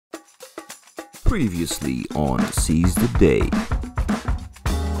Previously on Seize the Day.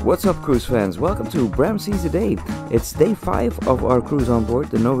 What's up, cruise fans? Welcome to Bram Seize the Day. It's day 5 of our cruise on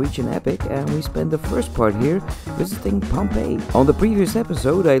board the Norwegian Epic, and we spent the first part here visiting Pompeii. On the previous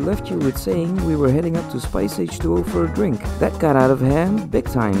episode, I left you with saying we were heading up to Spice H2O for a drink. That got out of hand big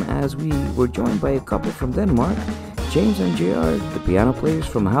time, as we were joined by a couple from Denmark, James and JR, the piano players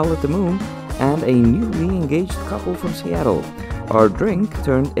from Howl at the Moon, and a newly engaged couple from Seattle. Our drink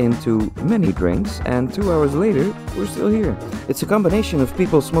turned into many drinks, and 2 hours later, we're still here. It's a combination of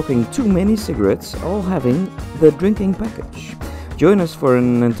people smoking too many cigarettes, all having the drinking package. Join us for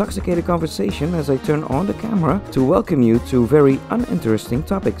an intoxicated conversation as I turn on the camera to welcome you to very uninteresting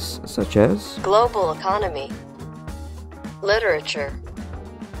topics, such as global economy, literature,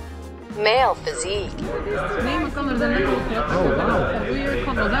 male physique. Oh, wow.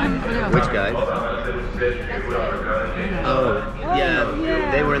 Which guy? Oh, yeah.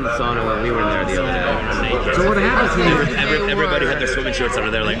 They were in the sauna when we were in there the other day. So what happened? Everybody had their swimming shorts on,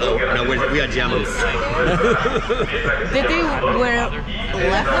 and they're like, oh, no, we got jammos. Did they wear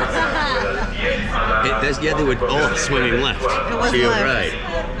left? Yeah, they were all swinging left. So you're right.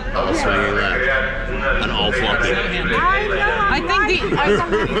 All swinging left. And all floppy.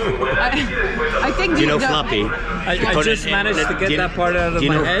 I think Do you know floppy? I just managed to get that part out of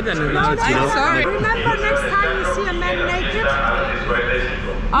my head, and now it's sorry. Remember, next time you see a man naked,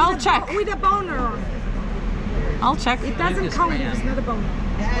 I'll check. with a boner on. I'll check. It doesn't count if it's not a boner.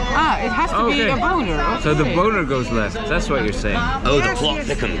 Ah, it has to be a boner. Okay. So the boner goes left. That's what you're saying. Oh, the plot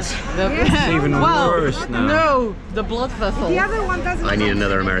thickens. It's even worse now. No, the blood vessel. The other one doesn't. I need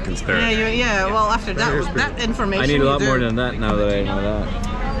another American spirit. Yeah. Well, after that information, I need a lot more than that now that I know that.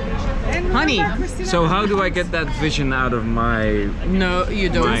 Honey. So how do I get that vision out of my? No, you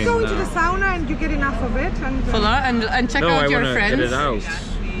don't. Just go into the sauna and you get enough of it, and Voila, and check out your friends. Get it out.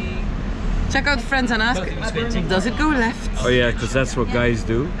 Check out friends and ask, does it go left? Oh yeah, because that's what guys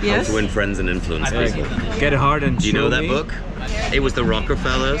do. Yes. How to win friends and influence people. Get hard and Do you know show that me. book? It was the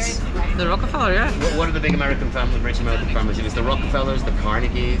Rockefellers. The Rockefeller, yeah. What are the big American families, rich American families? It was the Rockefellers, the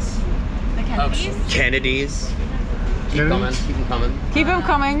Carnegies, The Kennedys? Kennedys. Keep coming, keep them coming. Keep them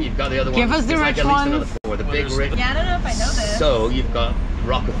coming. You've got the other one. Give us the There's like rich at least ones. another 4. The big rich. Yeah, I don't know if I know this. So you've got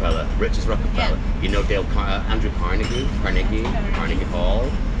Rockefeller, richest Rockefeller. Yeah. You know Andrew Carnegie Hall.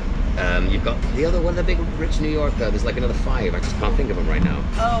 You've got the other one, the big rich New Yorker. There's like another 5. I just can't think of them right now.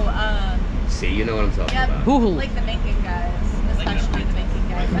 Oh, See, you know what I'm talking about. like the banking guys, especially the banking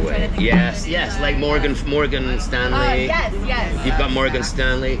guys. That's right, I think Yes, like Morgan Stanley. yes. You've got Morgan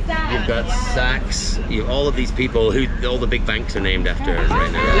Stanley. You've got Sachs. You all of these people who all the big banks are named after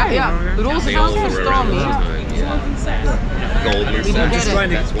right now. Yeah. They all Roosevelt were around at the time. Yeah. Goldman Sachs. I'm just trying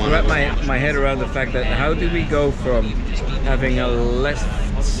to That's one wrap of them. my head around the fact that how do we go from having a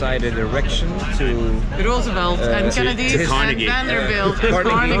left-sided erection to Roosevelt and Kennedy's to and Carnegie. Vanderbilt and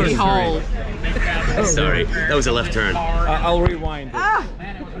Carnegie. Carnegie Hall. Sorry, that was a left turn. I'll rewind it. I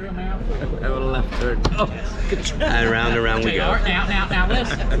have a left turn. Oh, good try. And round we go. Now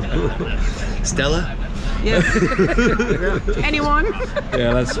listen. Stella? Yes. Anyone?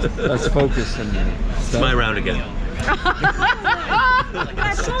 Yeah, let's focus and It's my round again.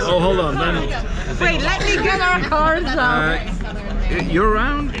 Oh, hold on. Wait, let me get our cards out. Your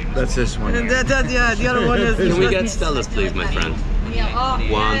round? That's this one. Yeah, the other one is. Can we get Stella's, please, my friend?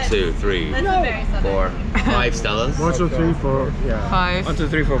 1, 2, 3, 4, 5 Stellas. 1, 2, 3, 4. Yeah. 5. 1, 2,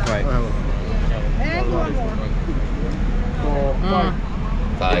 3, 4, 5. And one more.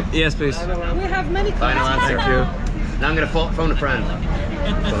 5. Yes, please. We have many Final cards. answer. Thank you. Now I'm gonna phone a friend.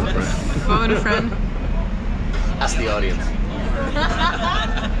 Phone a friend. Phone a friend. Ask the audience.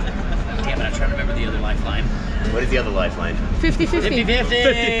 Damn it, I'm trying to remember the other lifeline. What is the other lifeline? 50-50.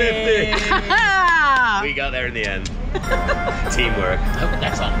 50-50. We got there in the end. Teamwork. Oh,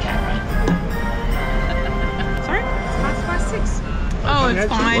 that's on camera. Sorry? That's past 6. Oh, it's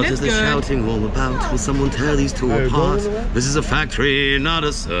fine. What It's is the good. shouting all about? Will someone tear these two apart? This is a factory, not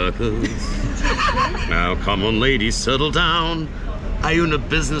a circus. Now come on, ladies, settle down. I own a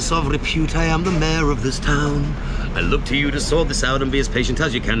business of repute. I am the mayor of this town. I look to you to sort this out and be as patient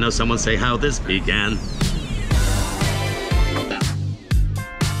as you can. Now someone say how this began.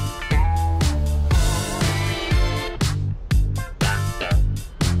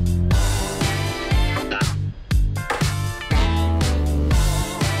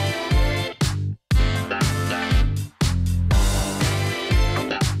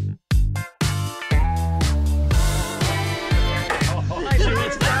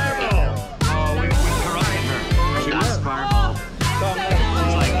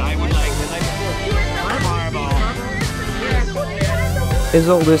 Is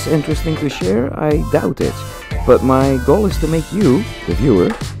all this interesting to share? I doubt it. But my goal is to make you, the viewer,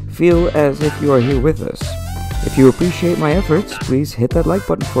 feel as if you are here with us. If you appreciate my efforts, please hit that like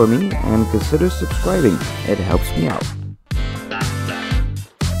button for me and consider subscribing. It helps me out.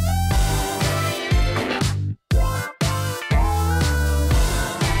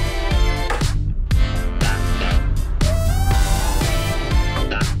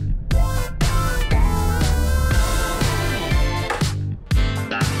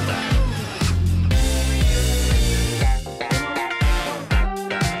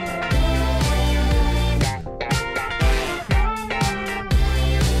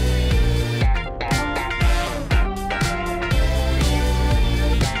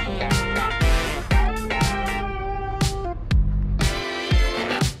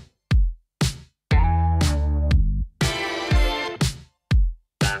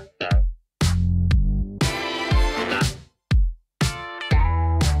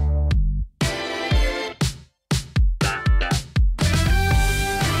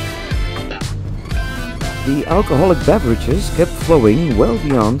 The alcoholic beverages kept flowing well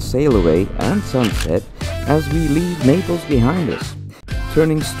beyond sail away and sunset as we leave Naples behind us.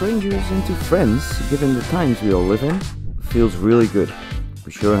 Turning strangers into friends, given the times we all live in, feels really good.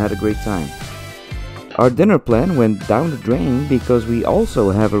 We sure had a great time. Our dinner plan went down the drain because we also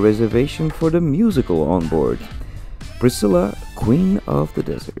have a reservation for the musical on board. Priscilla, Queen of the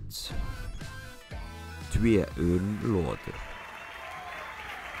Deserts. 2 öl later.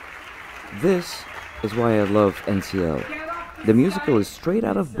 This is why I love NCL. The musical is straight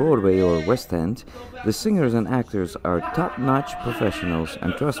out of Broadway or West End. The singers and actors are top-notch professionals,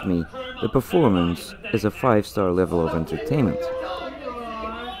 and trust me, the performance is a 5-star level of entertainment.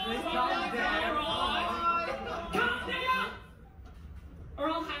 Or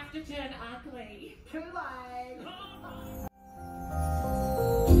I'll have to turn ugly.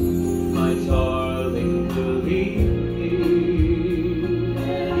 My darling, believe me.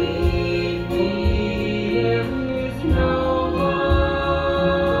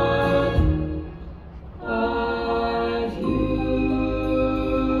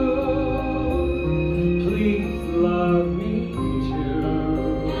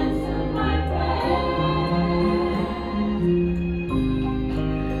 Answer my prayer.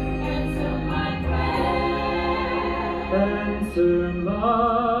 Answer my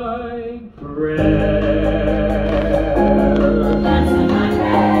prayer.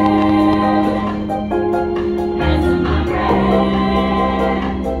 Answer my prayer.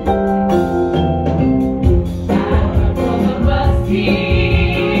 I'm gonna bust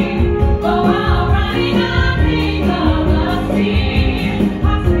here. Oh, I'll write nothing of a fear.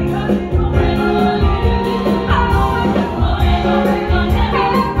 I'll sing up forever. I'll always be forever.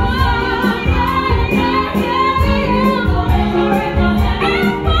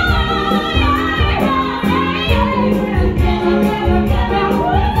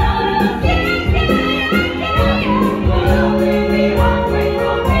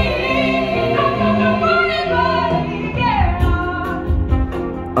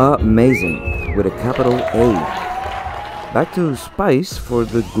 Amazing, with a capital A. Back to Spice for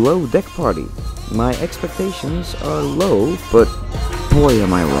the Glow deck party. My expectations are low, but boy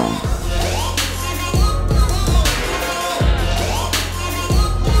am I wrong.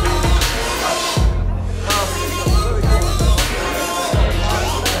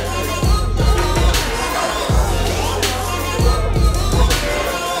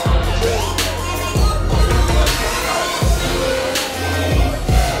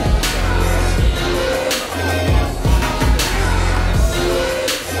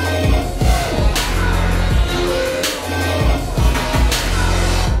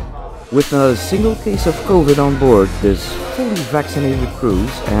 With not a single case of COVID on board this fully vaccinated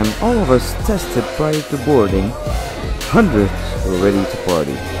cruise and all of us tested prior to boarding, hundreds were ready to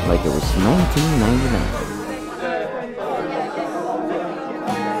party like it was 1999.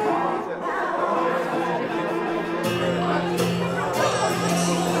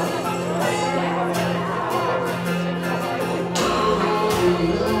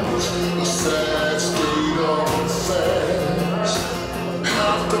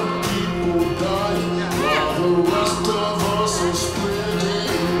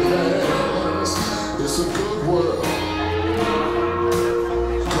 It's a good world.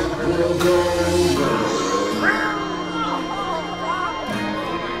 Good world going round.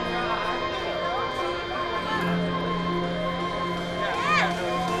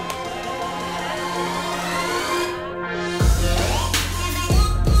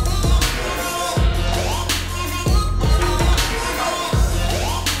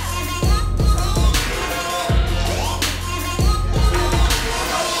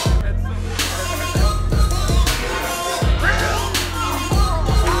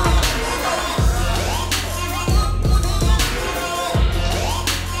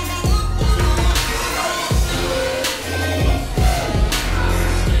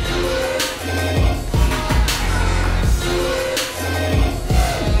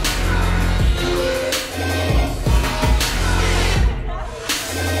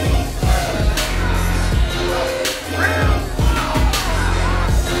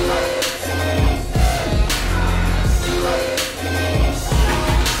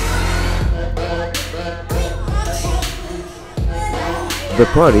 The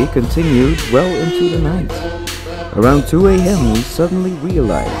party continued well into the night. Around 2 a.m. we suddenly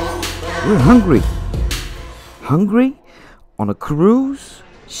realized we're hungry. Hungry? On a cruise?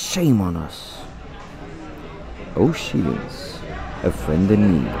 Shame on us. Oceans, a friend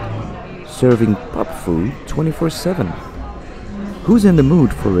in need, serving pub food 24/7. Who's in the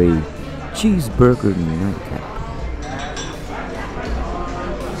mood for a cheeseburger nightcap?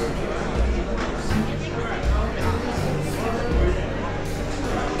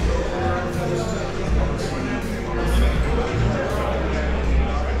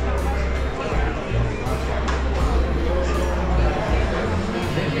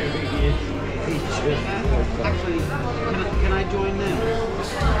 Actually, can I join now?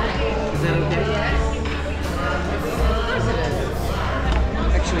 Is that okay?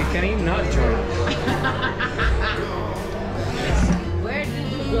 Actually, can he not join us? Where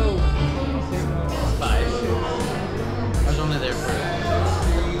did you go? 5. I was only there for...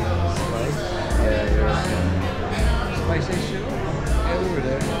 Yeah, you're okay. Spice Station? Yeah, we were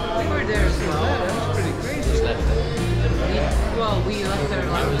there. We were there as well. That was pretty crazy. Just left it. Well, we left there I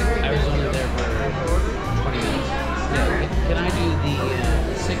like was only there for 20 minutes. Can I do the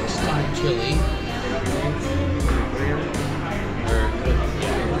 6-time chili? Or, yeah.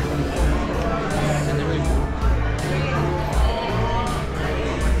 And then we...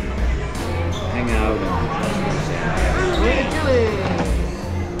 Hang out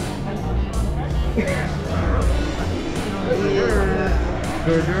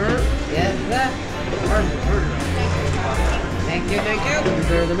Burger. Yes, sir. Thank you, thank you.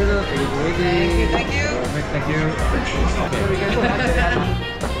 Burger in the middle. Thank you, thank you. Perfect, thank you.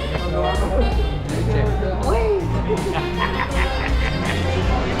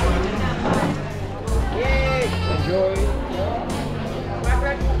 Yay! Enjoy.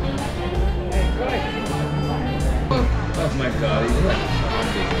 Oh my god, he's like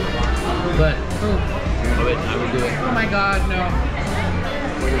But... Oh, wait, I will do it. Oh my god, no.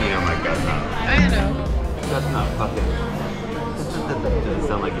 What do you mean, oh my god, no? I know. That's not fucking... That doesn't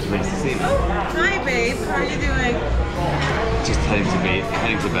sound like it's nice to see me. Hi, babe. How are you doing? Just heading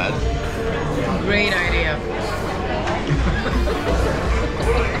to bed. Great idea.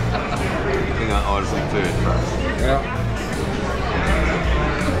 I think I'll order some food first. yeah.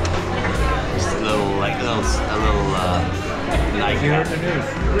 Just a little nightcap.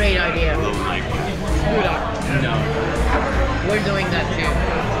 Great idea. A little nightcap. Screwed up. No. We're doing that too.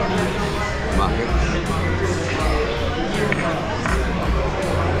 Come on.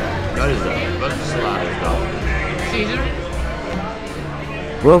 What is that? What's the salad called? Caesar?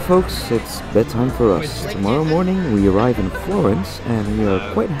 Well folks, it's bedtime for us. Tomorrow morning we arrive in Florence and we are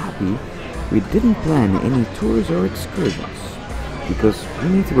quite happy we didn't plan any tours or excursions because we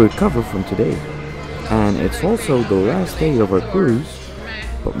need to recover from today. And it's also the last day of our cruise,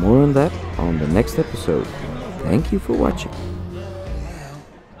 but more on that on the next episode. Thank you for watching.